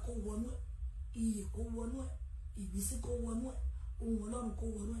 Agbára kó wọnú ẹ̀. Iyè kó wọnú ẹ̀. Ìbísí kó wọnú ẹ̀. Ohùn Ọlọ́run kó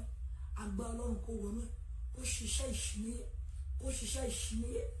wọnú ẹ̀. Agbára Ọlọ́run kó wọnú ẹ̀. Kó ṣiṣẹ́ ìṣíníyè. Kó ṣiṣẹ́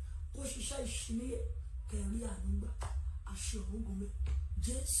ìṣíníyè. Kó ṣiṣẹ́ ìṣíníyè. Kẹ̀rí ànúgbà. Àṣẹ ògùn mi.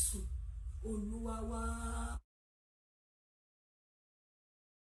 Jésù Olúwa wa.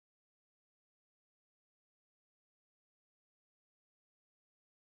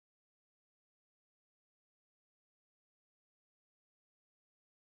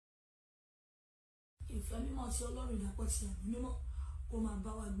 Ìfẹ́ mímọ́ tí Ọlọ́run ìdàpọ̀ ti ẹ̀mí mímọ́ kó máa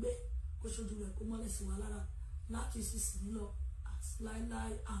bá wa gbé, kó ṣojú rẹ̀ kó mọ́lẹ̀ sí wa lára láti ìsinsìnyí lọ àti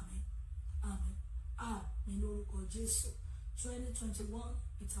láéláé. Àmín. Àmín. Àmín lórúkọ Jésù. 2021,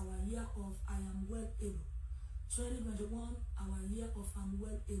 it's our year of I am well able. 2021, our year of I'm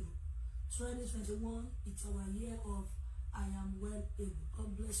well able. 2021, it's our year of I am well able. God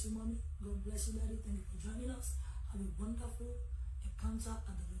bless you, mommy. God bless you, daddy. Thank you for joining us. Have a wonderful encounter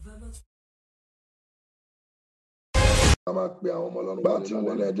at the revival. A máa pe àwọn ọmọ Ọlọ́run bá ti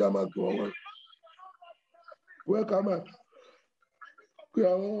wọlé ẹjẹ́ a máa pe wọ́n wọ́n. Wẹ́kàmà pe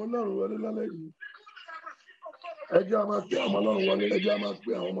àwọn ọmọ Ọlọ́run wọlé lálẹ́ yìí. Ẹjẹ́ a máa pe àwọn ọmọ Ọlọ́run wọlé. Ẹjẹ́ a máa pe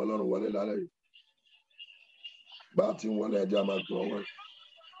àwọn ọmọ Ọlọ́run wọlé lálẹ́ yìí. Bá ti wọlé ẹjẹ́ a máa pe wọ́n wọ́n.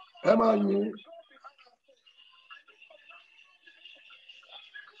 Ẹ máa yìn.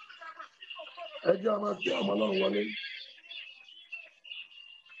 Ẹjẹ́ a máa pe àwọn ọmọ Ọlọ́run wọlé.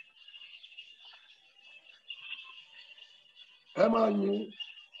 Ẹ máa yìn.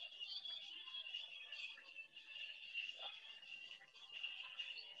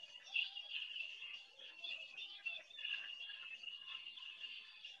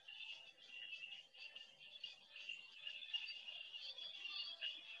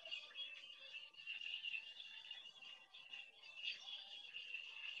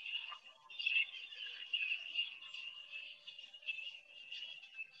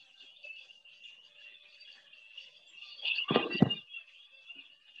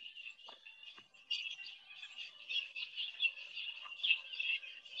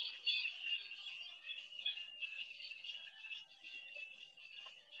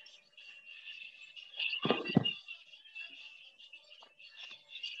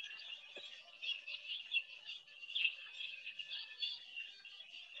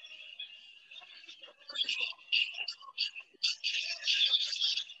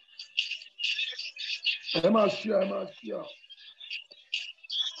 Ẹ máa ṣíà, ẹ máa ṣíà.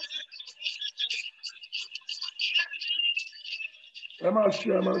 Ẹ máa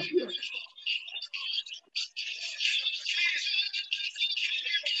ṣíà, ẹ máa ṣíà.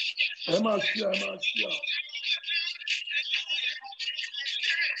 Ẹ máa ṣíà, ẹ máa ṣíà.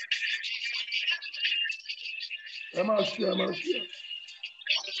 Ẹ máa ṣíà, ẹ máa ṣíà.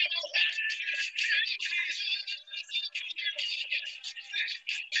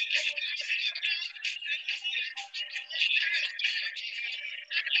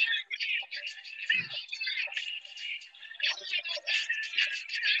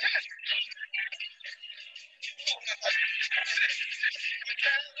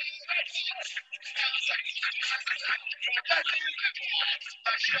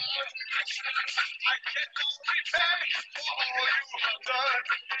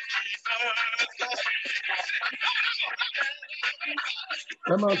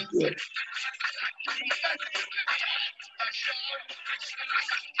 Ẹ máa ṣíà.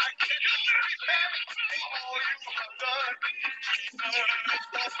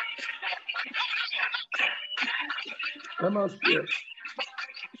 Ẹ máa ṣíà.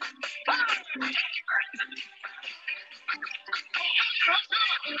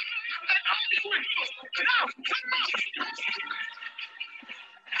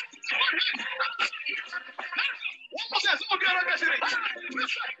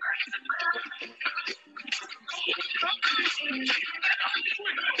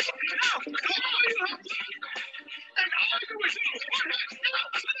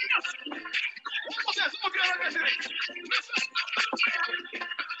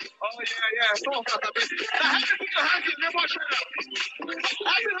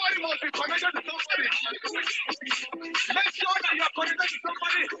 Everybody must be connected to somebody. Make sure that you are connected to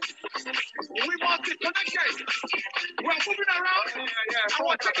somebody. We must be connected. We are moving around. I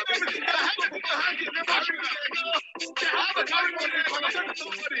want to take everything that I have to put my hands in. Never should they have a time when they are connected to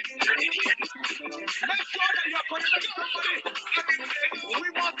somebody. Make sure that you are connected to somebody. We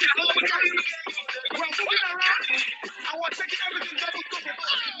must be connected. We are moving around. I want to take everything that we talk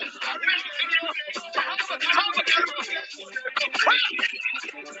about.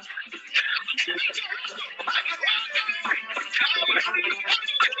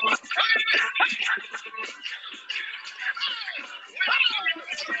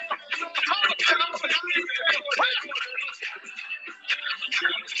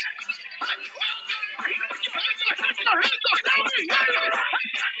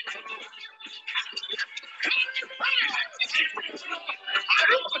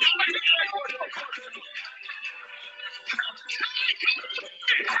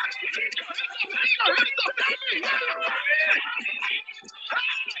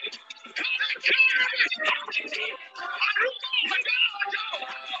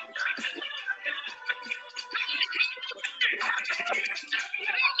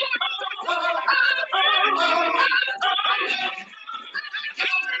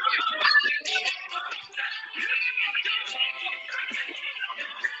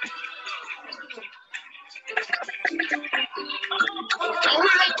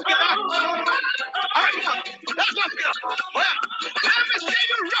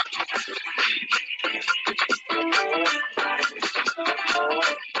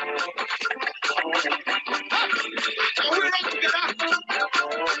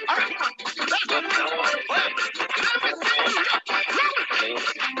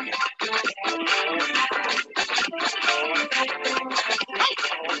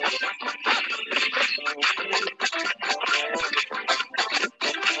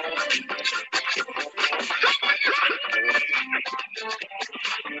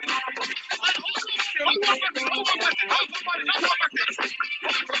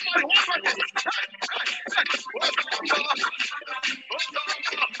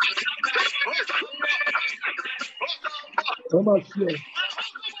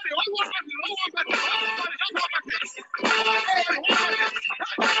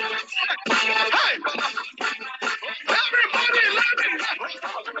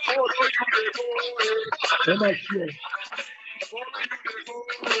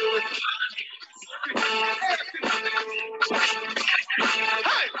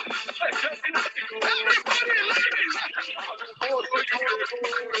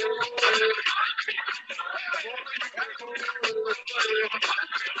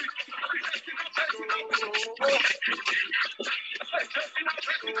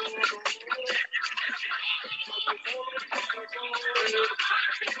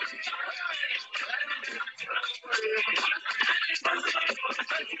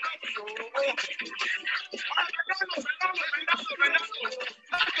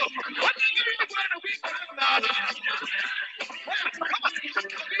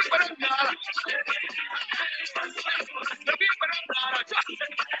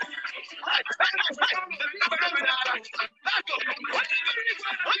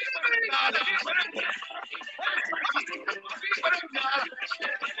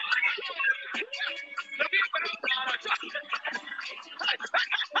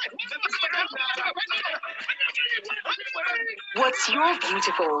 What's your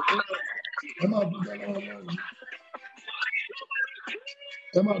beautiful?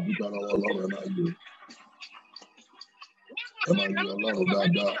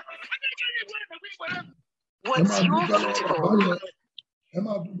 What's your beautiful?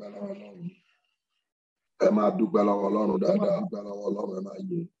 Ẹ máa dúpẹ́ lọ́wọ́ Ọlọ́run dáadáa.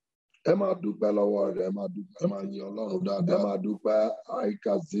 Ẹ máa dúpẹ́ lọ́wọ́ rẹ̀. Ẹ máa dúpẹ́. Ẹ máa yin Ọlọ́run dáadáa. Ẹ máa dúpẹ́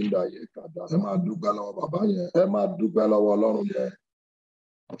àìkà zinda yẹ kàdá. Ẹ máa dúpẹ́ lọ́wọ́ bàbá yẹn. Ẹ máa dúpẹ́ lọ́wọ́ Ọlọ́run yẹn.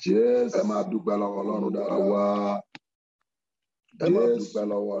 Jésù. Ẹ máa dúpẹ́ lọ́wọ́ Ọlọ́run dáadáa. Wá. Ẹ máa dúpẹ́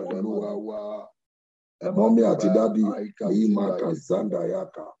lọ́wọ́ rẹ̀. Olúwa wá. Mọ́mí àti dádì yìí máa kà zanda yà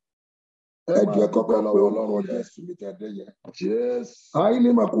kà. Ẹ jẹ́ kọ́kọ́ lọ́wọ́ Ọlọ́run Jésù mi tẹ́ dé yẹn. Jésù. Àìlè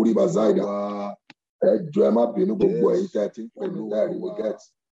màkúrì bàzáìdà. Ẹ jọ̀ọ́ ẹ má bínú gbogbo ẹ̀yin tẹ́ ti ń pè mí lẹ́rìí ní gẹ́ẹ̀tì.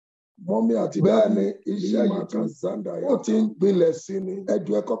 Mọ́mí àti bẹ́ẹ̀ ni iṣẹ́ yìí kan zanda yà. Ó ti ń gbilẹ̀ sí ni. Ẹ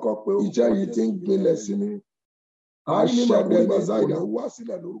jọ̀ọ́ ẹ kọ́kọ́ pé iṣẹ́ yìí ti ń gbilẹ̀ sí ni. Àìlè màkúrì bàzáìdà wá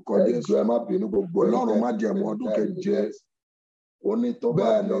sílẹ̀ lórúkọ Jésù. Ẹ jọ̀ọ́ ẹ má bínú gbogbo ẹ̀yin tẹ́ ti ń pè mí lẹ́rìí. Ọlọ́run má jẹ̀mú ọdún keje. Ó ní tó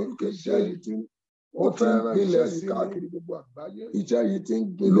bá ní ọdún keje yìí ti ń gbilẹ̀ sí káàkiri gbogbo àgbáyé. Iṣẹ́ yìí ti ń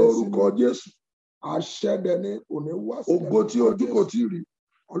gbilẹ̀ sí lórúkọ Jésù. Àṣẹ dẹ̀ ni òní wá sílẹ̀. Ògo tí ojú kò tí rí.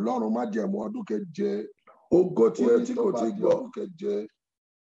 Ọlọ́run má jẹ̀mú ọdún keje. Ògo tí etí kò tí gbọ́ ọdún keje.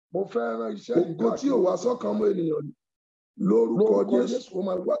 Mo fẹ́ rán iṣẹ́ yìí káàkiri. Ògo tí ò wá sọ́kàn mọ́ ènìyàn ni. Lórúkọ Jésù ó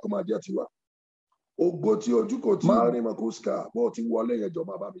máa jẹ́ tiwa. Ògo tí ojú kò tí máa rí mọ̀kúsíkà bó ti wọlé yẹn jọ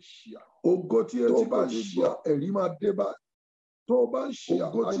máa bá mi ṣíà. Ògo tí etí kò tí gbọ́ ẹ̀rí máa dé bá. Tó o bá ń ṣíà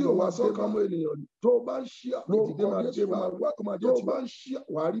ògo tí ò wá sọ́kàn mọ́ ènìyàn ni. Tó o bá ń ṣíà ìdílé máa dé bá. Tó o bá ń ṣíà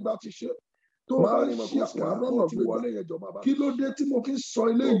wàá rí bá ti ṣe. Tó o bá ń ṣíà wàá rọ̀nà gbé wọlé yẹn jọ máa bá. Kí ló dé tí mo fi ń sọ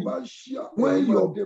ilé yìí? When your